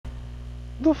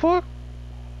The fuck?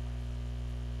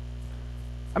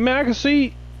 I mean, I can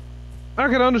see, I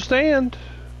can understand.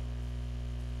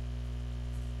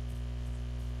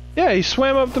 Yeah, he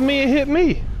swam up to me and hit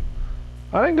me.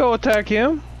 I didn't go attack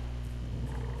him.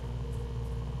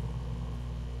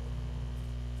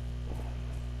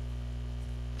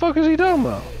 Fuck is he talking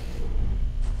about?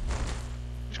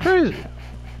 It's crazy.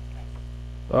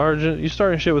 Argent, you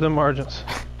starting shit with them Argents.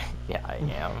 Yeah, I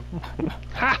am.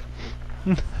 Ha!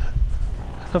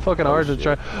 The fucking Oh, Argent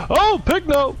try. shit. Oh, pick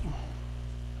note.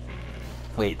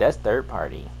 Wait, that's third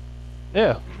party.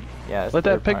 Yeah. Yeah, that's Let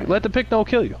third that pick. party. Let the pick note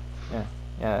kill you. Yeah,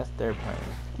 that's third party.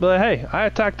 But hey, I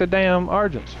attacked the damn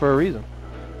Argents for a reason.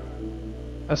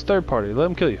 That's third party. Let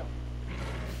them kill you.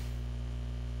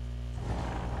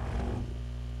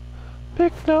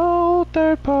 Pick note,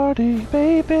 third party,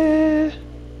 baby.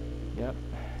 Yep.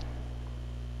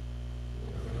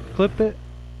 Clip it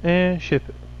and ship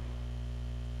it.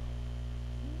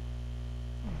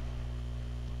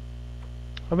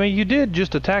 I mean, you did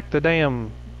just attack the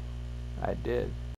damn. I did.